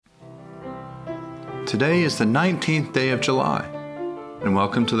Today is the 19th day of July, and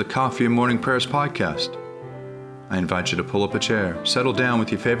welcome to the Coffee and Morning Prayers podcast. I invite you to pull up a chair, settle down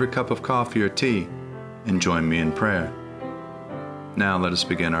with your favorite cup of coffee or tea, and join me in prayer. Now let us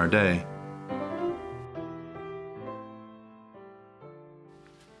begin our day.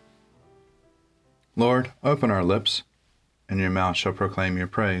 Lord, open our lips, and your mouth shall proclaim your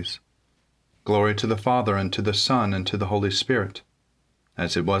praise. Glory to the Father, and to the Son, and to the Holy Spirit,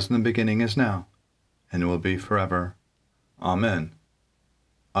 as it was in the beginning, is now, and will be forever. Amen.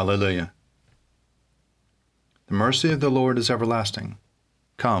 Alleluia. The mercy of the Lord is everlasting.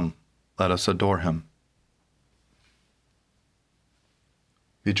 Come, let us adore him.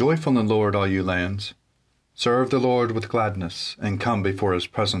 Be joyful in the Lord, all you lands. Serve the Lord with gladness, and come before his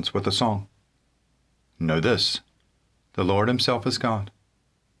presence with a song. Know this, the Lord himself is God.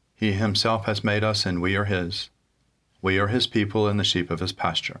 He himself has made us, and we are his. We are his people and the sheep of his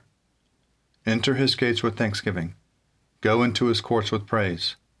pasture. Enter his gates with thanksgiving. Go into his courts with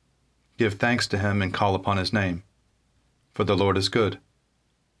praise. Give thanks to him and call upon his name. For the Lord is good.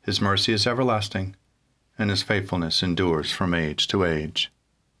 His mercy is everlasting, and his faithfulness endures from age to age.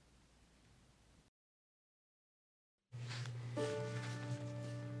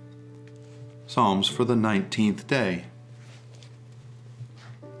 Psalms for the 19th day.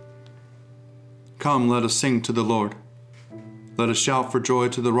 Come, let us sing to the Lord. Let us shout for joy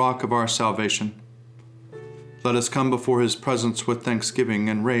to the rock of our salvation. Let us come before his presence with thanksgiving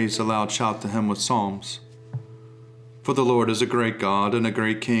and raise a loud shout to him with psalms. For the Lord is a great God and a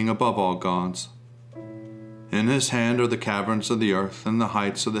great King above all gods. In his hand are the caverns of the earth, and the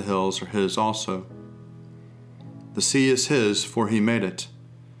heights of the hills are his also. The sea is his, for he made it,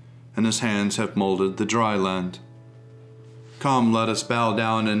 and his hands have molded the dry land. Come, let us bow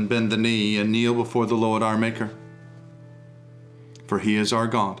down and bend the knee and kneel before the Lord our Maker. For he is our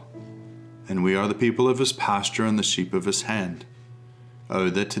God, and we are the people of his pasture and the sheep of his hand. Oh,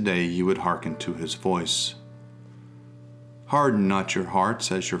 that today you would hearken to his voice. Harden not your hearts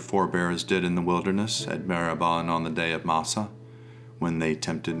as your forebears did in the wilderness at Meribah and on the day of Massah, when they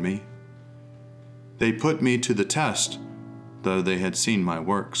tempted me. They put me to the test, though they had seen my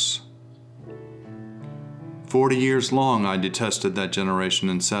works. 40 years long I detested that generation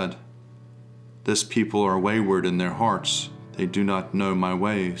and said, this people are wayward in their hearts. They do not know my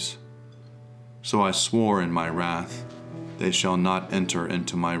ways. So I swore in my wrath, they shall not enter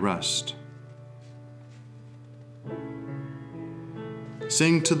into my rest.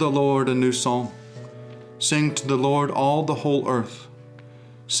 Sing to the Lord a new song. Sing to the Lord all the whole earth.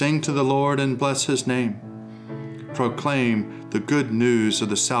 Sing to the Lord and bless his name. Proclaim the good news of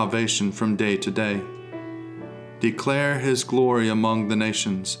the salvation from day to day. Declare his glory among the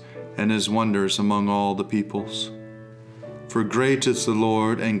nations and his wonders among all the peoples. For great is the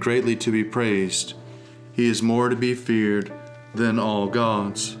Lord, and greatly to be praised. He is more to be feared than all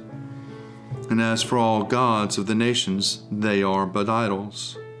gods. And as for all gods of the nations, they are but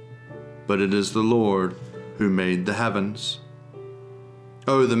idols. But it is the Lord who made the heavens.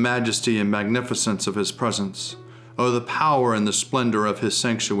 O the majesty and magnificence of his presence! O the power and the splendor of his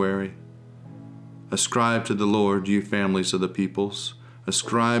sanctuary! Ascribe to the Lord, you families of the peoples.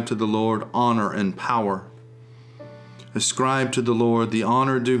 Ascribe to the Lord honor and power. Ascribe to the Lord the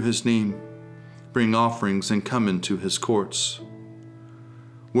honor due his name. Bring offerings and come into his courts.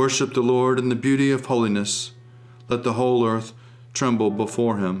 Worship the Lord in the beauty of holiness. Let the whole earth tremble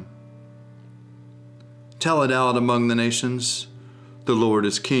before him. Tell it out among the nations. The Lord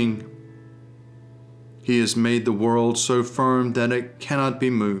is king. He has made the world so firm that it cannot be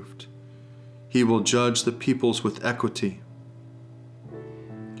moved. He will judge the peoples with equity.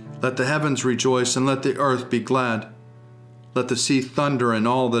 Let the heavens rejoice and let the earth be glad. Let the sea thunder and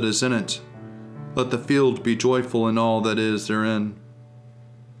all that is in it. Let the field be joyful and all that is therein.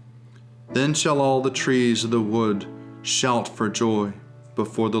 Then shall all the trees of the wood shout for joy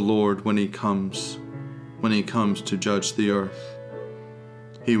before the Lord when he comes to judge the earth.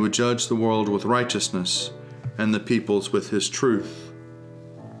 He would judge the world with righteousness and the peoples with his truth.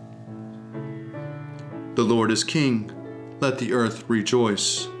 The Lord is king. Let the earth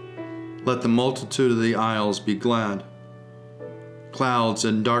rejoice. Let the multitude of the isles be glad. Clouds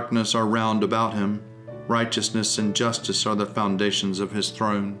and darkness are round about him. Righteousness and justice are the foundations of his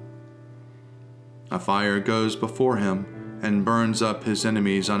throne. A fire goes before him and burns up his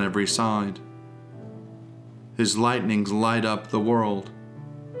enemies on every side. His lightnings light up the world.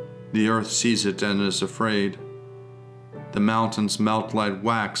 The earth sees it and is afraid. The mountains melt like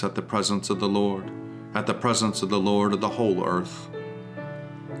wax at the presence of the Lord, at the presence of the Lord of the whole earth.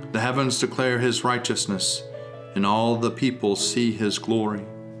 The heavens declare his righteousness, and all the people see his glory.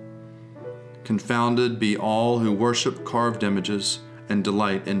 Confounded be all who worship carved images and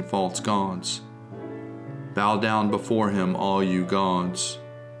delight in false gods. Bow down before him, all you gods.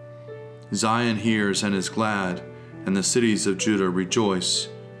 Zion hears and is glad, and the cities of Judah rejoice,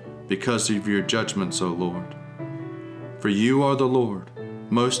 because of your judgments, O Lord. For you are the Lord,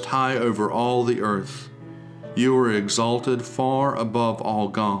 most high over all the earth. You are exalted far above all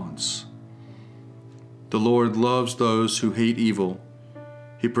gods. The Lord loves those who hate evil.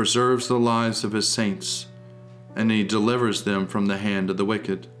 He preserves the lives of his saints, and he delivers them from the hand of the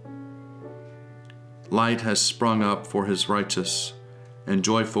wicked. Light has sprung up for his righteous, and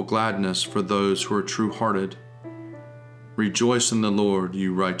joyful gladness for those who are true-hearted. Rejoice in the Lord,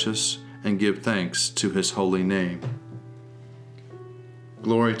 you righteous, and give thanks to his holy name.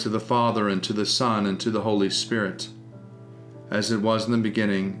 Glory to the Father, and to the Son, and to the Holy Spirit, as it was in the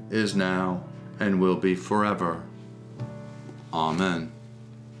beginning, is now, and will be forever. Amen.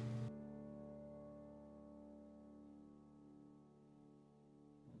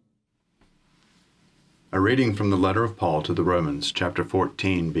 A reading from the letter of Paul to the Romans, chapter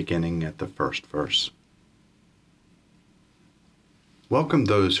 14, beginning at the first verse. Welcome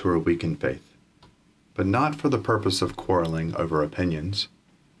those who are weak in faith, but not for the purpose of quarreling over opinions.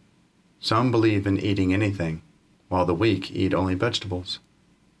 Some believe in eating anything, while the weak eat only vegetables.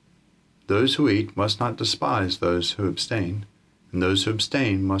 Those who eat must not despise those who abstain, and those who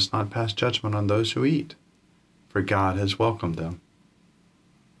abstain must not pass judgment on those who eat, for God has welcomed them.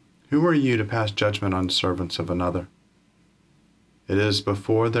 Who are you to pass judgment on servants of another? It is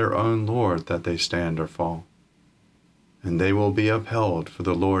before their own Lord that they stand or fall, and they will be upheld, for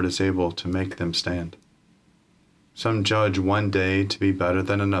the Lord is able to make them stand. Some judge one day to be better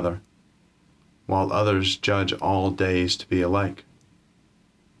than another, while others judge all days to be alike.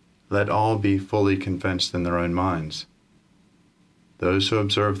 Let all be fully convinced in their own minds. Those who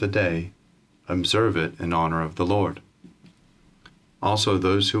observe the day, observe it in honor of the Lord. Also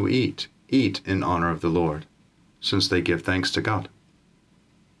those who eat, eat in honor of the Lord, since they give thanks to God.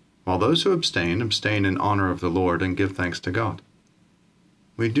 While those who abstain, abstain in honor of the Lord and give thanks to God.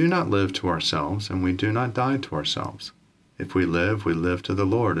 We do not live to ourselves, and we do not die to ourselves. If we live to the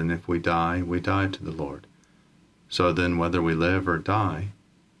Lord, and if we die to the Lord. So then, whether we live or die,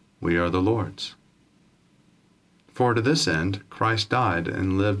 we are the Lord's. For to this end Christ died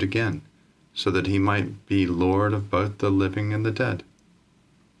and lived again, so that he might be Lord of both the living and the dead.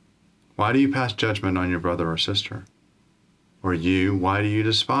 Why do you pass judgment on your brother or sister? Or you, why do you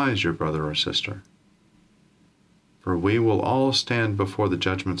despise your brother or sister? For we will all stand before the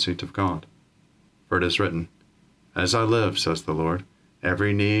judgment seat of God. For it is written, As I live, says the Lord,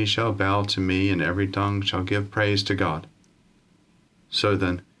 every knee shall bow to me, and every tongue shall give praise to God. So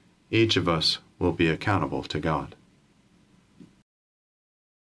then, each of us will be accountable to God.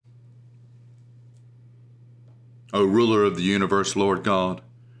 O ruler of the universe, Lord God,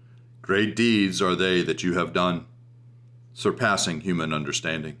 great deeds are they that you have done, surpassing human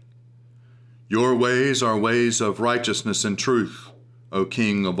understanding. Your ways are ways of righteousness and truth, O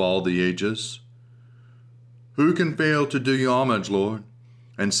King of all the ages. Who can fail to do you homage, Lord,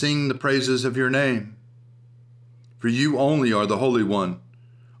 and sing the praises of your name? For you only are the Holy One.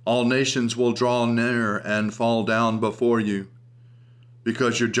 All nations will draw near and fall down before you,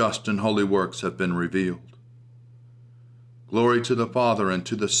 because your just and holy works have been revealed. Glory to the Father, and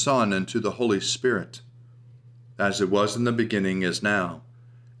to the Son, and to the Holy Spirit, as it was in the beginning, is now,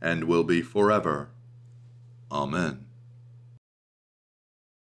 and will be forever. Amen.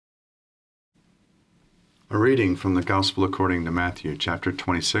 A reading from the Gospel according to Matthew, chapter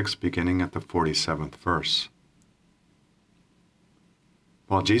 26, beginning at the 47th verse.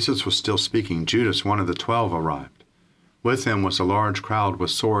 While Jesus was still speaking, Judas, one of the 12, arrived. With him was a large crowd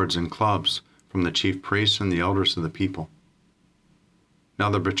with swords and clubs from the chief priests and the elders of the people. Now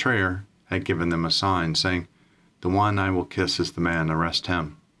the betrayer had given them a sign, saying, "The one I will kiss is the man, arrest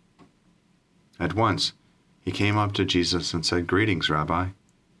him." At once he came up to Jesus and said, "Greetings, Rabbi,"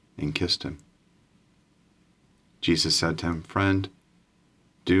 and kissed him. Jesus said to him, "Friend,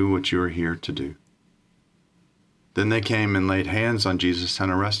 do what you are here to do." Then they came and laid hands on Jesus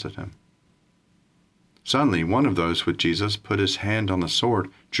and arrested him. Suddenly one of those with Jesus put his hand on the sword,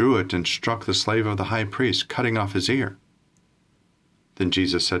 drew it, and struck the slave of the high priest, cutting off his ear. Then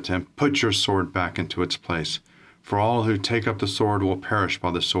Jesus said to him, "Put your sword back into its place, for all who take up the sword will perish by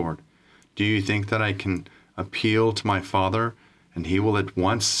the sword. Do you think that I can appeal to my Father, and he will at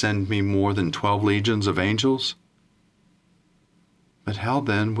once send me more than 12 legions of angels? But how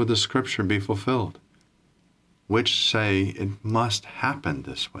then would the scripture be fulfilled, which say it must happen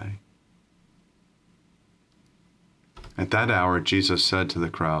this way?" At that hour Jesus said to the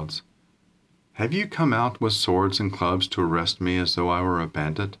crowds, Have you come out with swords and clubs to arrest me as though I were a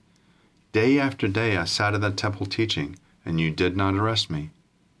bandit? Day after day I sat in the temple teaching, and you did not arrest me.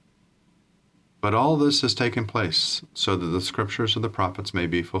 But all this has taken place so that the scriptures of the prophets may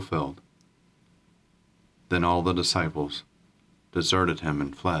be fulfilled." Then all the disciples deserted him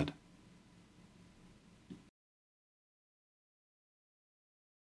and fled.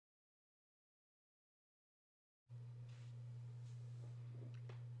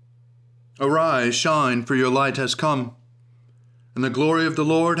 Arise, shine, for your light has come, and the glory of the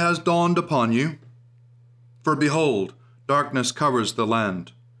Lord has dawned upon you. For behold, darkness covers the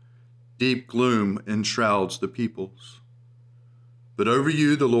land, deep gloom enshrouds the peoples. But over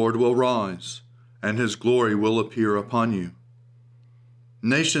you the Lord will rise, and his glory will appear upon you.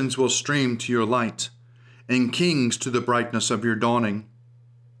 Nations will stream to your light, and kings to the brightness of your dawning.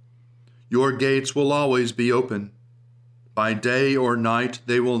 Your gates will always be open. By day or night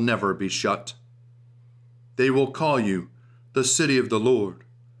they will never be shut. They will call you the city of the Lord,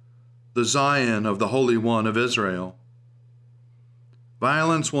 the Zion of the Holy One of Israel.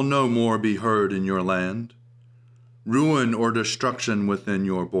 Violence will no more be heard in your land, ruin or destruction within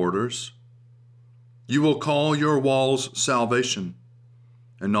your borders. You will call your walls salvation,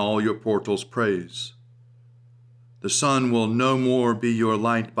 and all your portals praise. The sun will no more be your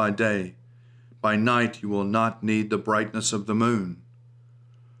light by day. By night you will not need the brightness of the moon.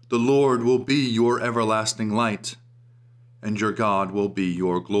 The Lord will be your everlasting light, and your God will be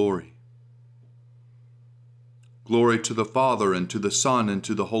your glory. Glory to the Father, and to the Son, and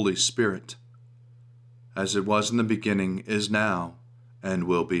to the Holy Spirit, as it was in the beginning, is now, and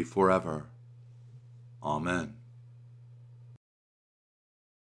will be forever. Amen.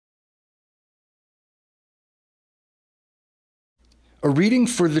 A reading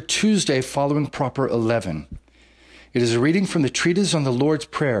for the Tuesday following Proper 11. It is a reading from the Treatise on the Lord's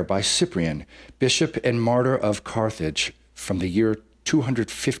Prayer by Cyprian, Bishop and Martyr of Carthage, from the year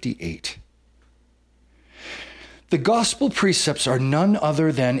 258. The gospel precepts are none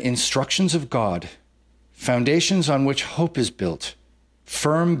other than instructions of God, foundations on which hope is built,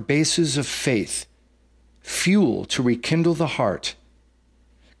 firm bases of faith, fuel to rekindle the heart,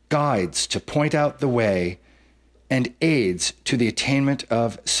 guides to point out the way, and aids to the attainment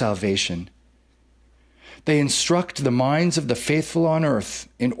of salvation. They instruct the minds of the faithful on earth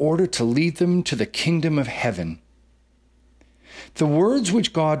in order to lead them to the kingdom of heaven. The words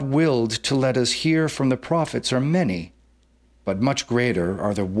which God willed to let us hear from the prophets are many, but much greater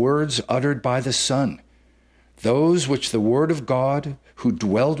are the words uttered by the Son, those which the word of God, who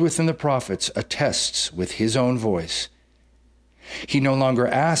dwelled within the prophets, attests with his own voice. He no longer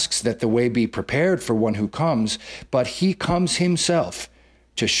asks that the way be prepared for one who comes, but he comes himself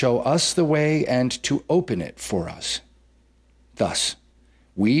to show us the way and to open it for us. Thus,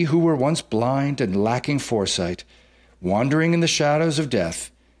 we who were once blind and lacking foresight, wandering in the shadows of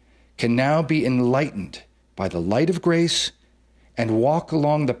death, can now be enlightened by the light of grace and walk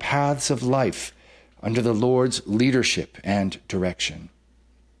along the paths of life under the Lord's leadership and direction.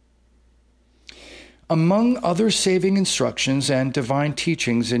 Among other saving instructions and divine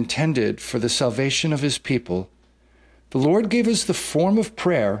teachings intended for the salvation of his people, the Lord gave us the form of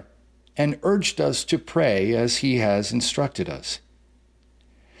prayer and urged us to pray as he has instructed us.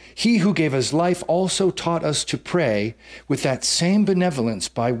 He who gave us life also taught us to pray with that same benevolence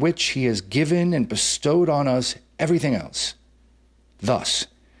by which he has given and bestowed on us everything else. Thus,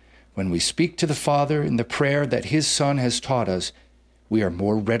 when we speak to the Father in the prayer that his Son has taught us, we are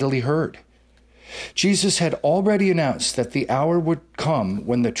more readily heard. Jesus had already announced that the hour would come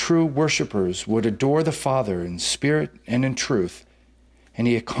when the true worshipers would adore the Father in spirit and in truth, and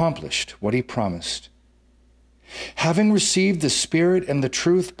he accomplished what he promised. Having received the Spirit and the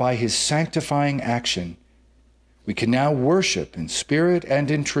truth by his sanctifying action, we can now worship in spirit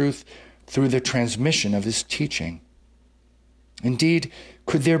and in truth through the transmission of his teaching. Indeed,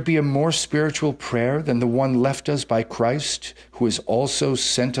 could there be a more spiritual prayer than the one left us by Christ, who has also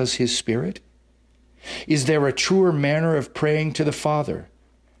sent us his Spirit? Is there a truer manner of praying to the Father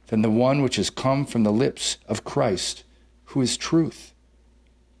than the one which has come from the lips of Christ, who is truth?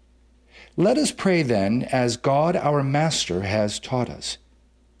 Let us pray then as God our Master has taught us.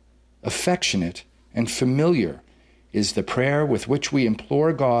 Affectionate and familiar is the prayer with which we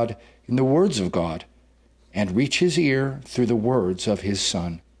implore God in the words of God and reach his ear through the words of his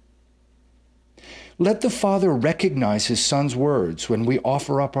Son. Let the Father recognize his Son's words when we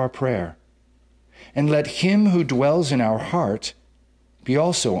offer up our prayer, and let him who dwells in our heart be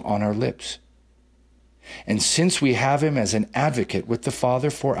also on our lips. And since we have him as an advocate with the Father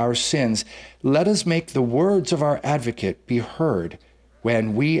for our sins, let us make the words of our advocate be heard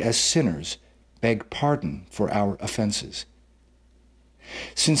when we as sinners beg pardon for our offenses.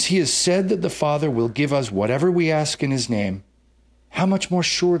 Since he has said that the Father will give us whatever we ask in his name, how much more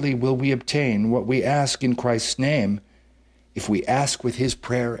surely will we obtain what we ask in Christ's name if we ask with his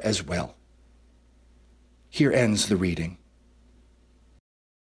prayer as well? Here ends the reading.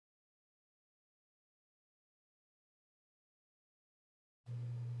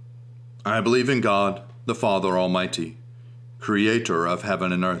 I believe in God, the Father Almighty, creator of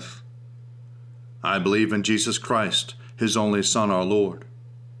heaven and earth. I believe in Jesus Christ, his only Son, our Lord.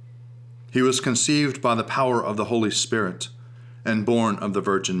 He was conceived by the power of the Holy Spirit and born of the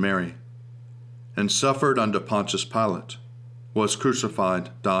Virgin Mary, and suffered under Pontius Pilate, was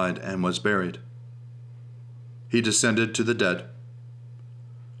crucified, died, and was buried. He descended to the dead.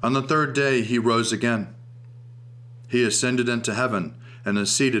 On the third day he rose again. He ascended into heaven and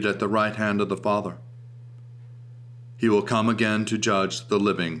is seated at the right hand of the Father. He will come again to judge the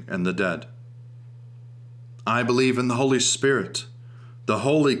living and the dead. I believe in the Holy Spirit, the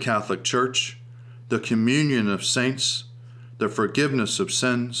Holy Catholic Church, the communion of saints, the forgiveness of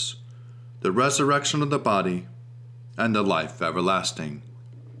sins, the resurrection of the body, and the life everlasting.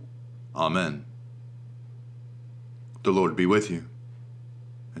 Amen. The Lord be with you,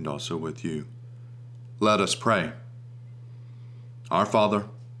 and also with you. Let us pray. Our Father,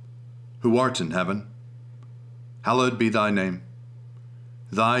 who art in heaven, hallowed be thy name.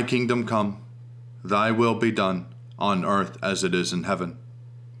 Thy kingdom come, thy will be done, on earth as it is in heaven.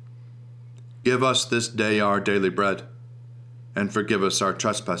 Give us this day our daily bread, and forgive us our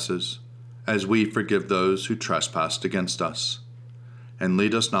trespasses, as we forgive those who trespass against us. And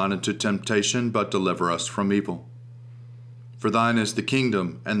lead us not into temptation, but deliver us from evil. For thine is the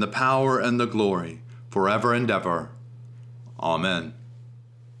kingdom, and the power, and the glory, forever and ever. Amen.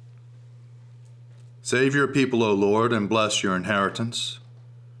 Save your people, O Lord, and bless your inheritance.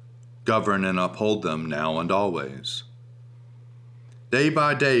 Govern and uphold them now and always. Day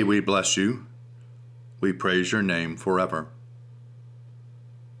by day we bless you. We praise your name forever.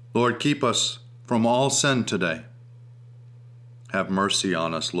 Lord, keep us from all sin today. Have mercy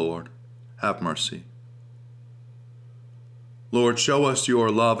on us, Lord. Have mercy. Lord, show us your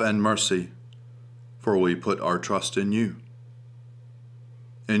love and mercy, for we put our trust in you.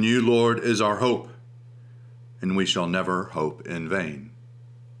 In you, Lord, is our hope, and we shall never hope in vain.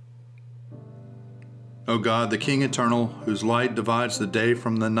 O God, the King eternal, whose light divides the day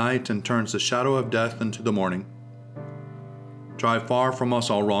from the night and turns the shadow of death into the morning, drive far from us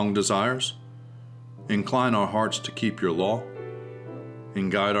all wrong desires, incline our hearts to keep your law,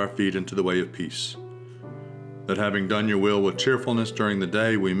 and guide our feet into the way of peace, that having done your will with cheerfulness during the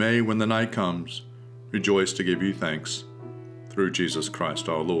day, we may, when the night comes, rejoice to give you thanks, through Jesus Christ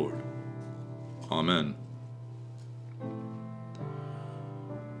our Lord. Amen.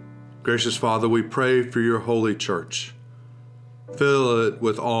 Gracious Father, we pray for your holy church. Fill it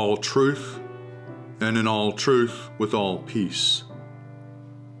with all truth, and in all truth with all peace.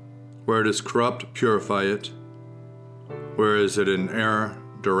 Where it is corrupt, purify it. Where is it in error,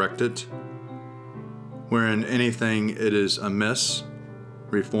 direct it. Where in anything it is amiss,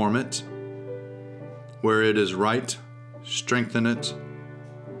 reform it. Where it is right, strengthen it.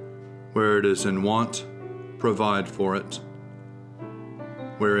 Where it is in want, provide for it.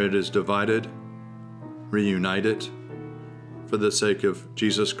 Where it is divided, reunite it, for the sake of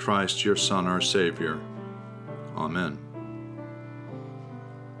Jesus Christ, your Son, our Savior. Amen.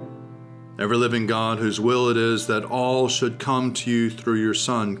 Ever-living God, whose will it is that all should come to you through your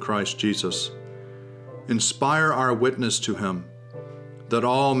Son, Christ Jesus, inspire our witness to him, that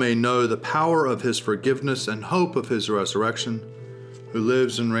all may know the power of his forgiveness and hope of his resurrection, who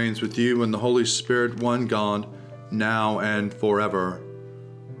lives and reigns with you in the Holy Spirit, one God, now and forever.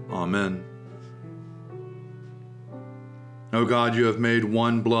 Amen. O God, you have made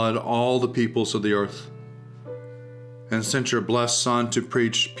one blood all the peoples of the earth, and sent your blessed Son to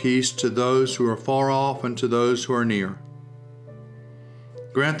preach peace to those who are far off and to those who are near.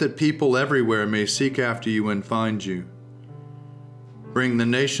 Grant that people everywhere may seek after you and find you. Bring the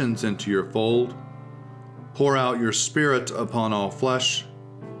nations into your fold. Pour out your Spirit upon all flesh,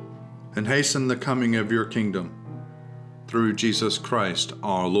 and hasten the coming of your kingdom, through Jesus Christ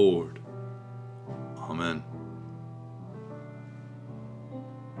our Lord. Amen.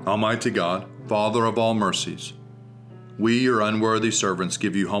 Almighty God, Father of all mercies, we, your unworthy servants,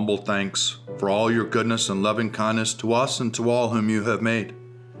 give you humble thanks for all your goodness and loving kindness to us and to all whom you have made.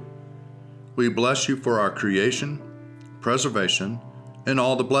 We bless you for our creation, preservation, and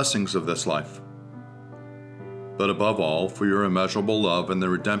all the blessings of this life, but above all, for your immeasurable love and the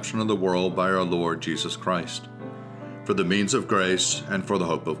redemption of the world by our Lord Jesus Christ, for the means of grace and for the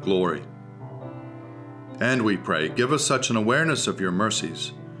hope of glory. And we pray, give us such an awareness of your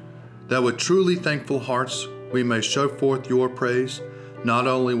mercies, that with truly thankful hearts we may show forth your praise, not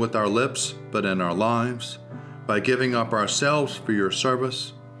only with our lips, but in our lives, by giving up ourselves for your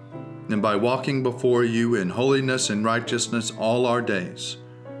service, and by walking before you in holiness and righteousness all our days.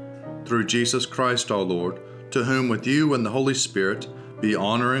 Through Jesus Christ our Lord, to whom with you and the Holy Spirit be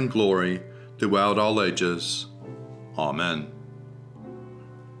honor and glory throughout all ages. Amen.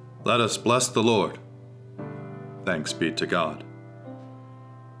 Let us bless the Lord. Thanks be to God.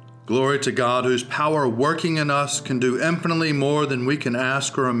 Glory to God, whose power working in us can do infinitely more than we can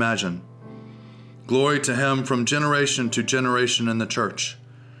ask or imagine. Glory to him from generation to generation in the church,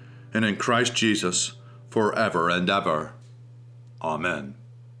 and in Christ Jesus forever and ever. Amen.